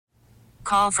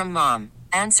Call from mom.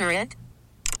 Answer it.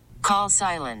 Call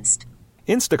silenced.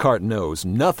 Instacart knows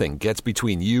nothing gets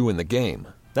between you and the game.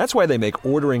 That's why they make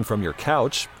ordering from your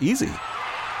couch easy.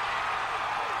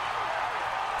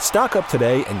 Stock up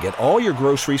today and get all your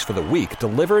groceries for the week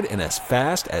delivered in as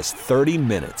fast as 30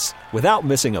 minutes without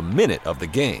missing a minute of the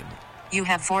game. You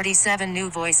have 47 new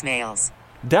voicemails.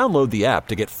 Download the app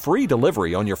to get free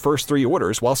delivery on your first 3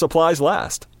 orders while supplies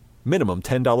last. Minimum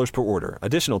 $10 per order.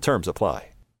 Additional terms apply.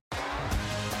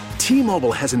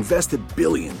 T-Mobile has invested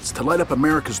billions to light up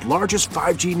America's largest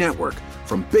 5G network,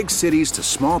 from big cities to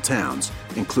small towns,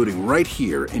 including right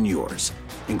here in yours.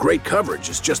 And great coverage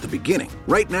is just the beginning.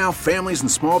 Right now, families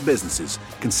and small businesses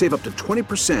can save up to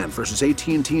 20% versus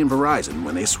AT&T and Verizon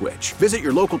when they switch. Visit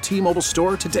your local T-Mobile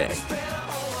store today.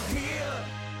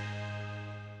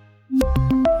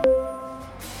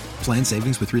 Plan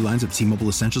savings with 3 lines of T-Mobile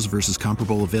Essentials versus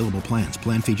comparable available plans.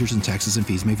 Plan features and taxes and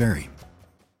fees may vary.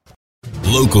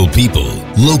 Local people,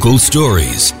 local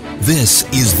stories. This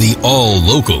is the All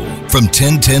Local from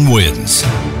 1010 Wins.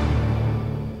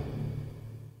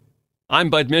 I'm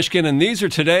Bud Mishkin, and these are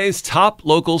today's top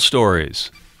local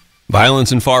stories.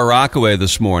 Violence in Far Rockaway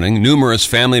this morning. Numerous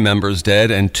family members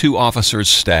dead and 2 officers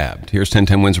stabbed. Here's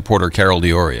 1010 Wins reporter Carol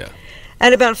Dioria.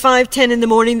 At about 5:10 in the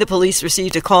morning, the police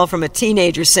received a call from a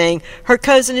teenager saying her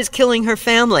cousin is killing her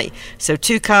family. So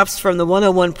 2 cops from the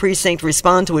 101 precinct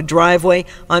respond to a driveway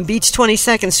on Beach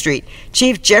 22nd Street.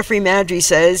 Chief Jeffrey Madry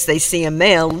says they see a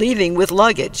male leaving with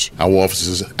luggage. Our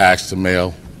officers asked the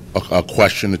male a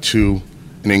question or two,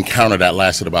 an encounter that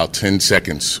lasted about 10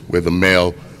 seconds, where the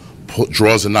male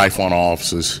draws a knife on our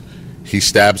officers. He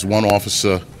stabs one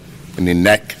officer in the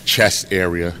neck, chest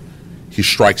area. He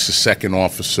strikes the second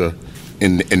officer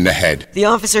in the head. The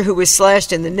officer who was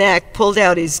slashed in the neck pulled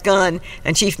out his gun,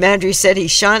 and Chief Madry said he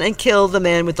shot and killed the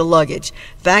man with the luggage.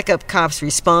 Backup cops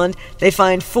respond. They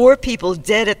find 4 people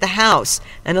dead at the house: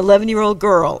 an 11-year-old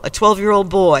girl, a 12-year-old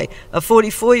boy, a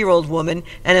 44-year-old woman,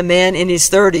 and a man in his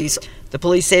 30s. The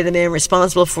police say the man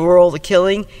responsible for all the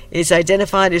killing is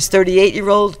identified as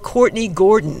 38-year-old Courtney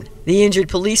Gordon. The injured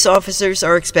police officers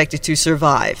are expected to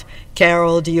survive.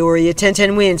 Carol Dioria,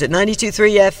 1010 Wins at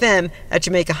 92.3 FM at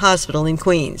Jamaica Hospital in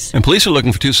Queens. And police are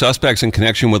looking for 2 suspects in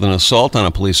connection with an assault on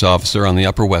a police officer on the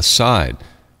Upper West Side.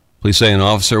 Police say an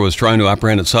officer was trying to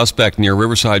apprehend a suspect near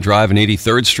Riverside Drive and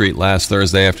 83rd Street last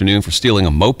Thursday afternoon for stealing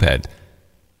a moped.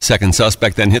 Second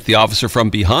suspect then hit the officer from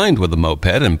behind with a moped,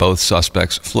 and both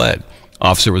suspects fled.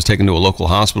 Officer was taken to a local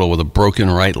hospital with a broken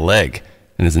right leg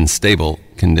and is in stable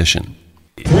condition.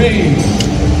 3, 2,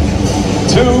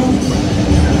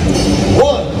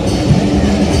 1.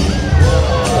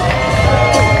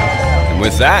 And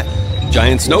with that,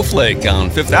 giant snowflake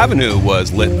on 5th Avenue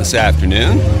was lit this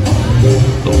afternoon.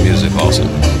 Little music also.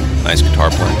 Nice guitar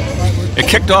playing. It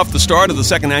kicked off the start of the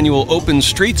 2nd annual Open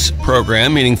Streets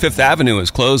program, meaning 5th Avenue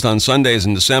is closed on Sundays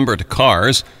in December to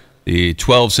cars. The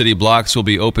 12 city blocks will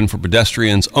be open for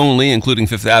pedestrians only, including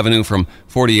 5th Avenue from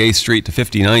 48th Street to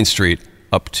 59th Street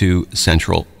up to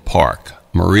Central Park.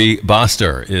 Marie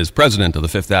Boster is president of the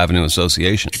 5th Avenue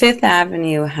Association. 5th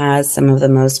Avenue has some of the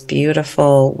most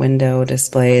beautiful window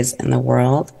displays in the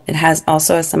world. It has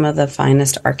also some of the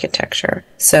finest architecture.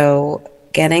 So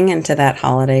getting into that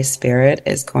holiday spirit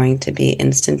is going to be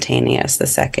instantaneous the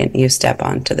second you step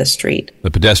onto the street.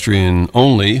 The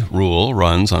pedestrian-only rule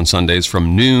runs on Sundays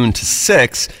from noon to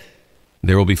 6.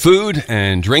 There will be food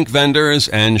and drink vendors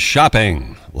and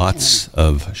shopping. Lots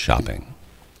of shopping.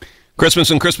 Christmas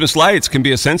and Christmas lights can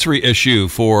be a sensory issue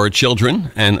for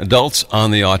children and adults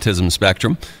on the autism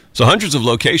spectrum. So hundreds of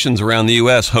locations around the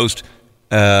U.S. host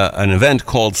an event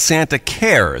called Santa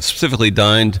Cares, specifically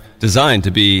designed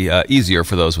to be easier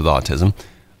for those with autism.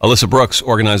 Alyssa Brooks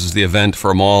organizes the event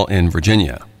for a mall in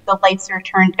Virginia. The lights are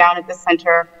turned down at the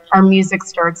center. Our music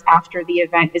starts after the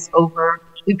event is over.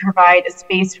 We provide a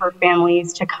space for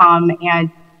families to come and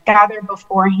gather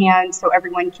beforehand so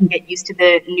everyone can get used to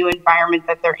the new environment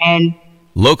that they're in.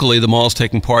 Locally, the malls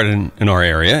taking part in our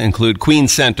area include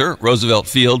Queens Center, Roosevelt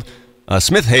Field,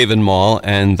 Smith Haven Mall,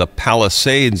 and the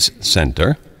Palisades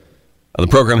Center. The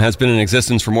program has been in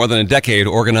existence for more than a decade,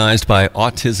 organized by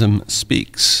Autism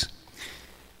Speaks.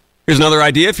 Here's another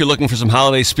idea if you're looking for some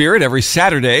holiday spirit. Every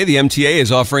Saturday, the MTA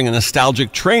is offering a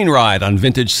nostalgic train ride on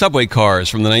vintage subway cars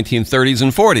from the 1930s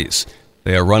and 40s.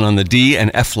 They are run on the D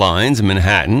and F lines in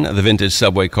Manhattan. The vintage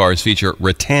subway cars feature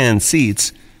rattan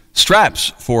seats,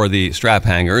 straps for the strap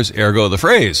hangers, ergo the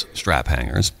phrase strap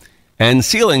hangers, and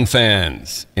ceiling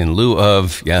fans in lieu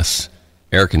of, yes,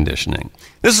 air conditioning.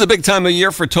 This is a big time of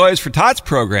year for Toys for Tots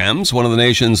programs, one of the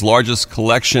nation's largest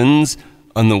collections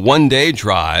on the one-day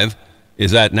drive.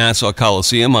 is at Nassau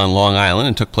Coliseum on Long Island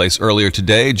and took place earlier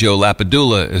today. Joe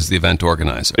Lapadula is the event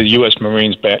organizer. The U.S.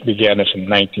 Marines began this in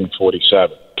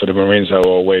 1947. For the Marines that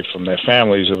were away from their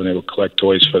families, when they would collect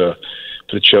toys for the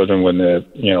children when the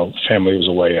family was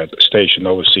away at the station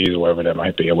overseas or wherever they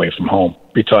might be away from home.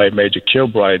 Retired Major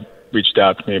Kilbride reached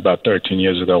out to me about 13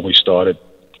 years ago. We started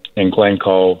in Glen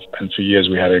Cove, and for years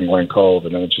we had it in Glen Cove,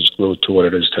 and then it just grew to what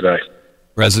it is today.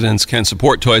 Residents can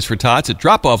support Toys for Tots at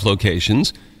drop-off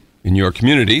locations in your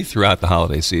community throughout the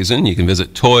holiday season. You can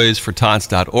visit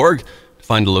toysfortots.org to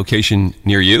find a location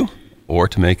near you or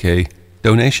to make a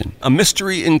donation. A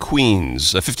mystery in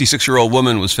Queens. A 56-year-old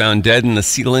woman was found dead in the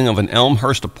ceiling of an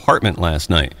Elmhurst apartment last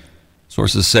night.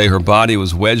 Sources say her body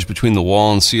was wedged between the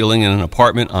wall and ceiling in an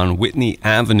apartment on Whitney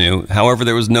Avenue. However,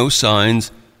 there was no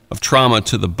signs of trauma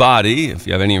to the body. If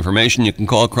you have any information, you can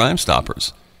call Crime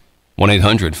Stoppers.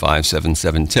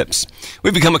 1-800-577-TIPS.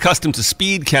 We've become accustomed to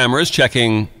speed cameras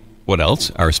checking, what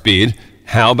else? Our speed.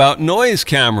 How about noise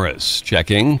cameras?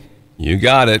 Checking, you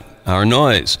got it, our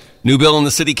noise. New bill in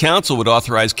the City Council would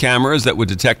authorize cameras that would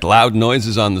detect loud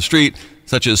noises on the street,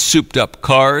 such as souped-up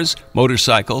cars,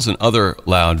 motorcycles, and other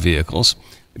loud vehicles.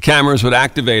 The cameras would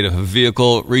activate if a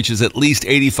vehicle reaches at least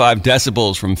 85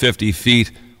 decibels from 50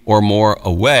 feet or more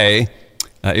away.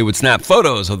 It would snap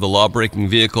photos of the law-breaking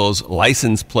vehicle's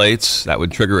license plates. That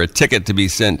would trigger a ticket to be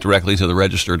sent directly to the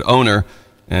registered owner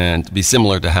and be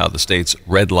similar to how the state's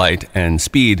red light and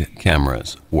speed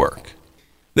cameras work.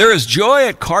 There is joy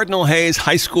at Cardinal Hayes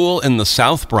High School in the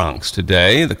South Bronx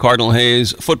today. The Cardinal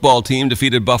Hayes football team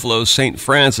defeated Buffalo's St.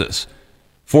 Francis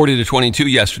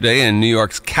 40-22 yesterday in New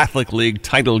York's Catholic League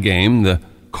title game. The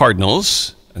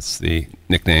Cardinals, that's the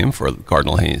nickname for the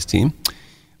Cardinal Hayes team,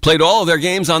 played all of their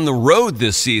games on the road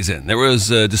this season. There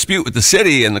was a dispute with the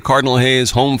city, and the Cardinal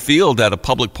Hayes home field at a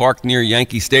public park near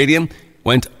Yankee Stadium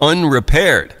went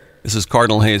unrepaired. This is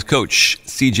Cardinal Hayes coach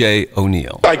C.J.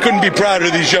 O'Neill. I couldn't be prouder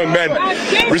of these young men.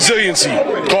 Resiliency.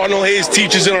 Cardinal Hayes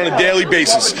teaches it on a daily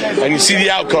basis, and you see the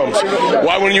outcomes.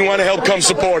 Why wouldn't you want to help come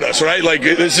support us, right? Like,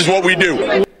 this is what we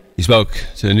do. He spoke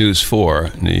to News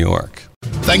 4 New York.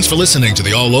 Thanks for listening to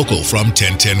the All Local from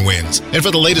 1010 Wins. And for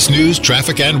the latest news,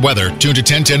 traffic, and weather, tune to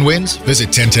 1010 Wins, visit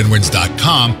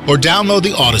 1010wins.com, or download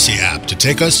the Odyssey app to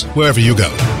take us wherever you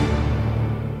go.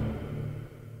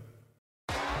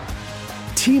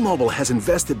 T-Mobile has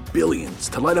invested billions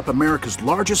to light up America's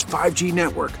largest 5G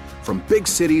network, from big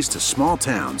cities to small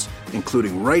towns,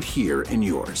 including right here in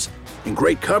yours. And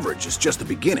great coverage is just the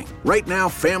beginning. Right now,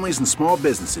 families and small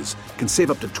businesses can save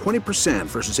up to 20%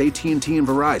 versus AT&T and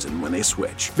Verizon when they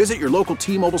switch. Visit your local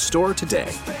T-Mobile store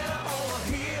today.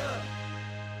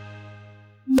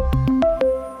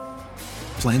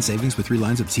 Plan savings with 3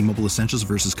 lines of T-Mobile Essentials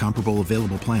versus comparable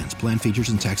available plans. Plan features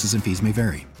and taxes and fees may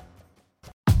vary.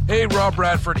 Hey, Rob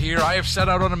Bradford here. I have set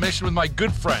out on a mission with my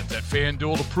good friends at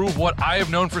FanDuel to prove what I have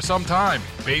known for some time.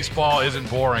 Baseball isn't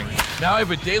boring. Now I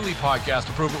have a daily podcast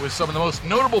to prove it with some of the most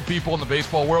notable people in the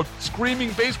baseball world,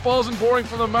 screaming baseball isn't boring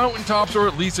from the mountaintops, or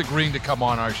at least agreeing to come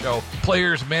on our show.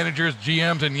 Players, managers,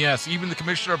 GMs, and yes, even the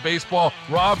commissioner of baseball,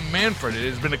 Rob Manfred. It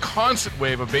has been a constant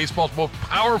wave of baseball's most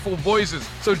powerful voices.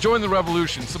 So join the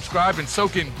revolution. Subscribe and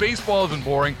soak in Baseball Isn't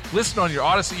Boring. Listen on your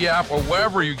Odyssey app or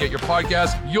wherever you get your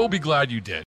podcasts. You'll be glad you did.